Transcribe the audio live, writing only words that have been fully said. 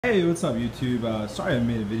Hey, what's up YouTube? Sorry I haven't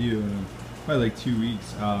made a video in probably like 2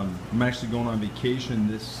 weeks. I'm actually going on vacation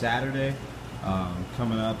this Saturday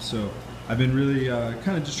coming up, so I've been really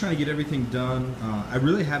kind of just trying to get everything done. I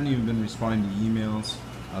really haven't even been responding to emails,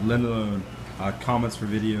 let alone comments for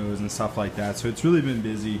videos and stuff like that, so it's really been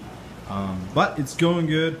busy, but it's going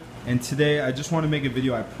good. And today I just want to make a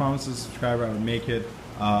video. I promised the subscriber I would make it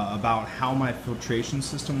about how my filtration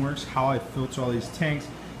system works, how I filter all these tanks,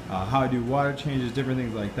 how I do water changes, different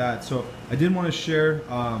things like that. So I did want to share,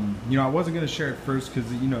 you know, I wasn't going to share it first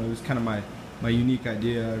because, you know, it was kind of my unique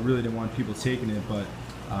idea. I really didn't want people taking it, but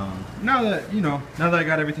now that I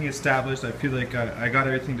got everything established, I feel like I got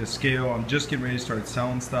everything to scale. I'm just getting ready to start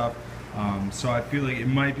selling stuff. So I feel like it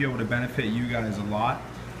might be able to benefit you guys a lot.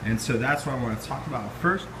 And so that's what I want to talk about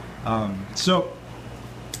first. So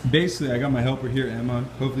basically I got my helper here, Emma.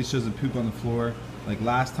 Hopefully she doesn't poop on the floor like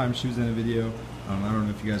last time she was in a video. I don't know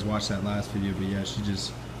if you guys watched that last video, but yeah, she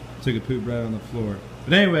just took a poop right on the floor.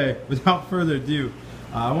 But anyway, without further ado,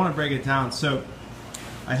 I want to break it down. So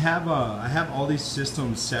I have all these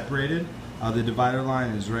systems separated. The divider line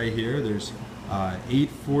is right here. There's 8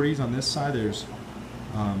 40s on this side. There's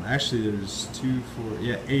actually there's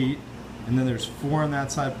 8, and then there's 4 on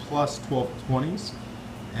that side plus 12 20s.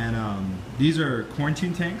 And these are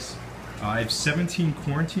quarantine tanks. I have 72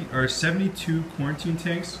 quarantine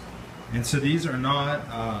tanks. And so these are not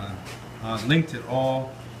linked at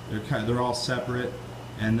all. They're all separate.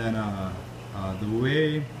 And then the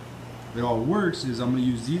way it all works is I'm going to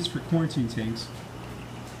use these for quarantine tanks,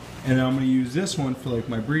 and then I'm going to use this one for like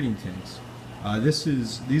my breeding tanks.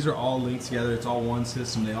 These are all linked together. It's all one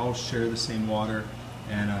system. They all share the same water,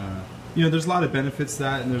 and you know, there's a lot of benefits to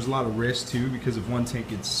that, and there's a lot of risk too, because if one tank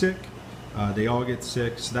gets sick, they all get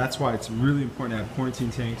sick. So that's why it's really important to have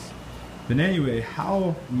quarantine tanks. But anyway,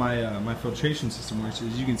 how my filtration system works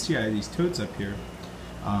is, you can see I have these totes up here.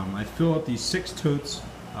 I fill up these 6 totes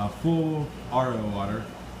full RO water.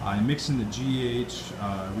 I mix in the GH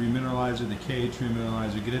remineralizer, the KH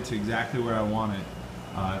remineralizer, get it to exactly where I want it.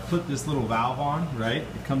 I flip this little valve on, right?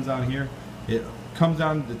 It comes down here. It comes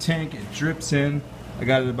down to the tank. It drips in. I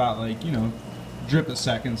got it about, like, you know, drip a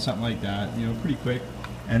second, something like that. You know, pretty quick.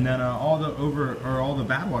 And then all the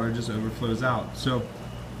bad water just overflows out. So,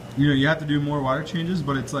 you know, you have to do more water changes,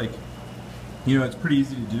 but it's like, you know, it's pretty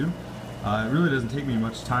easy to do. It really doesn't take me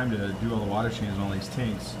much time to do all the water changes on all these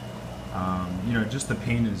tanks. You know, just the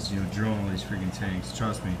pain is, you know, drilling all these freaking tanks.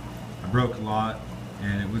 Trust me, I broke a lot,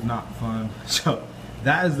 and it was not fun. So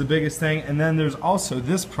that is the biggest thing. And then there's also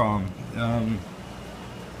this problem.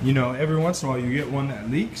 You know, every once in a while you get one that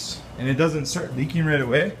leaks, and it doesn't start leaking right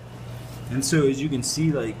away. And so as you can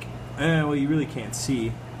see, like, well, you really can't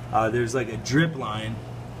see. There's like a drip line.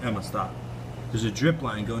 Emma, stop. There's a drip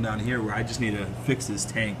line going down here where I just need to fix this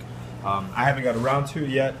tank. I haven't got around to it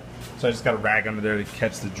yet, so I just got a rag under there to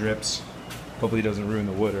catch the drips. Hopefully it doesn't ruin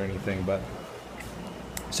the wood or anything. But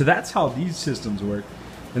so that's how these systems work,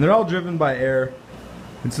 and they're all driven by air,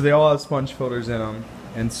 and so they all have sponge filters in them.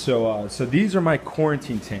 And so so these are my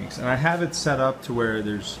quarantine tanks, and I have it set up to where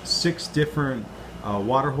there's 6 different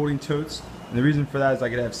water holding totes. And the reason for that is I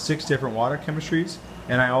could have 6 different water chemistries,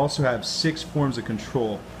 and I also have 6 forms of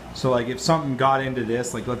control. So like if something got into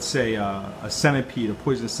this, like let's say a centipede, a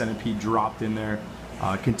poisonous centipede dropped in there,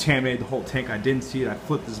 contaminated the whole tank, I didn't see it, I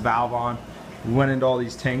flipped this valve on, went into all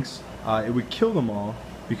these tanks, it would kill them all,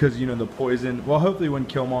 because, you know, the poison, well, hopefully it wouldn't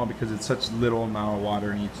kill them all because it's such little amount of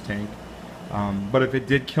water in each tank. But if it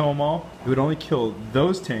did kill them all, it would only kill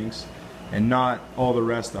those tanks and not all the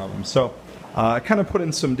rest of them. So I kind of put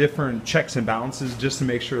in some different checks and balances just to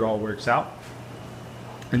make sure it all works out.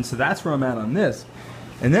 And so that's where I'm at on this.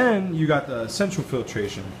 And then you got the central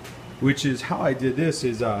filtration, which is how I did this.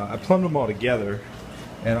 Is I plumbed them all together,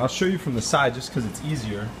 and I'll show you from the side just because it's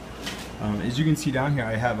easier. As you can see down here,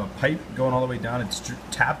 I have a pipe going all the way down. It's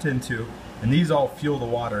tapped into, and these all fuel the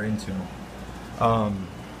water into them.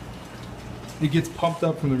 It gets pumped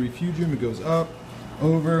up from the refugium. It goes up,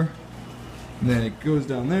 over, and then it goes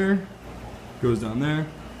down there,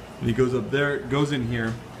 and it goes up there. It goes in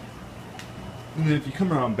here. And then if you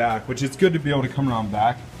come around back, which it's good to be able to come around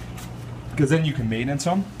back, because then you can maintenance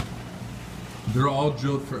them. They're all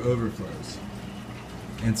drilled for overflows.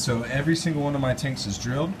 And so every single one of my tanks is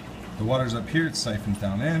drilled. The water's up here, it siphons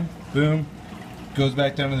down in, boom, goes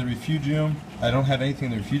back down to the refugium. I don't have anything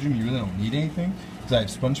in the refugium, you really don't need anything, because I have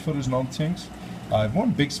sponge filters in all the tanks. I have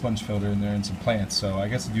one big sponge filter in there and some plants, so I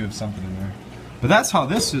guess I do have something in there. But that's how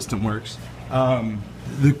this system works.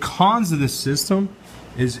 The cons of this system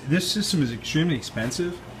is extremely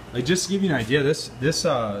expensive. Like, just to give you an idea,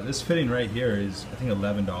 this fitting right here is, I think,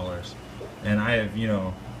 $11, and I have, you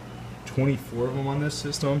know, 24 of them on this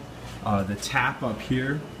system. The tap up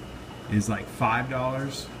here is like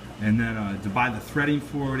 $5, and then to buy the threading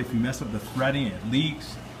for it, if you mess up the threading, it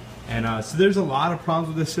leaks. And so there's a lot of problems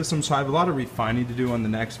with this system, so I have a lot of refining to do on the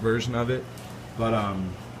next version of it. But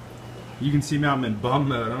you can see me, I'm in bum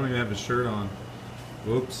mode. I don't even have a shirt on.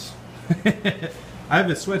 Whoops. I have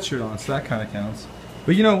a sweatshirt on, so that kind of counts.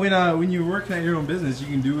 But you know, when you're working at your own business, you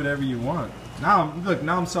can do whatever you want. Now, look,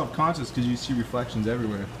 now I'm self-conscious because you see reflections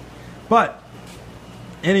everywhere. But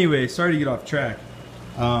anyway, sorry to get off track.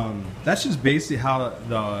 That's just basically how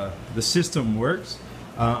the system works.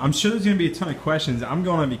 I'm sure there's going to be a ton of questions. I'm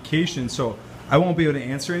going on vacation, so I won't be able to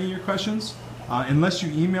answer any of your questions. Unless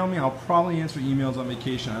you email me, I'll probably answer emails on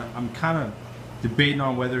vacation. I'm kind of debating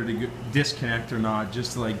on whether to disconnect or not,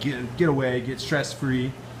 just to like get away, get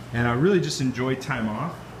stress-free, and I really just enjoy time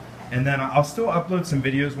off. And then I'll still upload some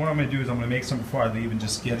videos. What I'm going to do is I'm going to make some before I leave and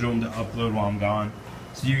just schedule them to upload while I'm gone.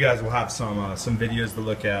 So you guys will have some videos to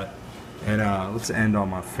look at. And let's end on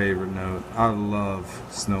my favorite note. I love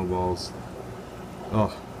snowballs.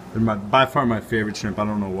 Oh, they're by far my favorite shrimp. I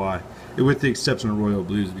don't know why. With the exception of Royal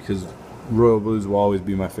Blues, because Royal Blues will always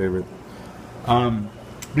be my favorite. But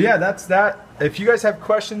yeah, that's that. If you guys have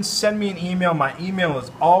questions, send me an email. My email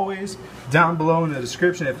is always down below in the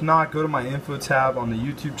description. If not, go to my info tab on the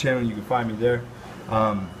YouTube channel. You can find me there.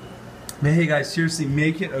 But hey guys, seriously,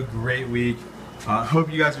 make it a great week.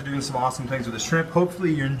 Hope you guys are doing some awesome things with the shrimp.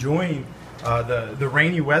 Hopefully you're enjoying the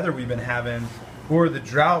rainy weather we've been having, or the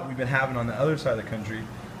drought we've been having on the other side of the country.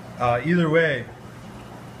 Either way,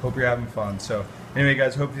 hope you're having fun. So anyway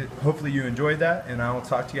guys, hopefully you enjoyed that, and I will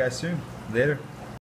talk to you guys soon. Later.